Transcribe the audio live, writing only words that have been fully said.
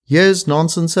Here's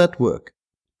nonsense at work.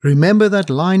 Remember that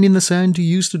line in the sand you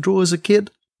used to draw as a kid?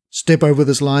 Step over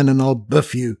this line and I'll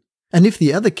biff you. And if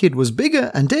the other kid was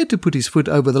bigger and dared to put his foot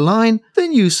over the line,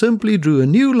 then you simply drew a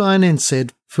new line and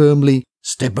said firmly,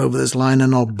 step over this line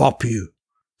and I'll bop you.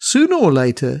 Sooner or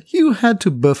later, you had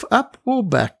to biff up or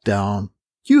back down.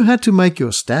 You had to make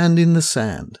your stand in the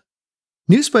sand.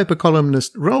 Newspaper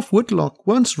columnist Ralph Whitlock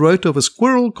once wrote of a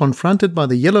squirrel confronted by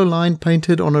the yellow line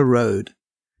painted on a road.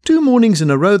 2 mornings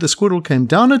in a row the squirrel came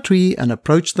down a tree and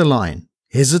approached the line,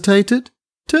 hesitated,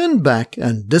 turned back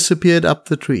and disappeared up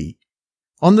the tree.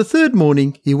 On the 3rd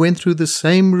morning he went through the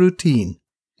same routine,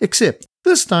 except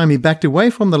this time he backed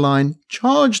away from the line,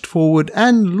 charged forward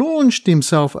and launched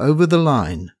himself over the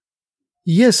line.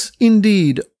 Yes,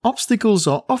 indeed, obstacles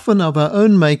are often of our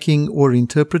own making or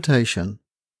interpretation.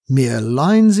 Mere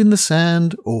lines in the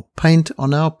sand or paint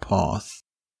on our path.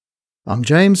 I'm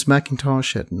James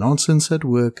McIntosh at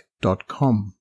nonsenseatwork.com.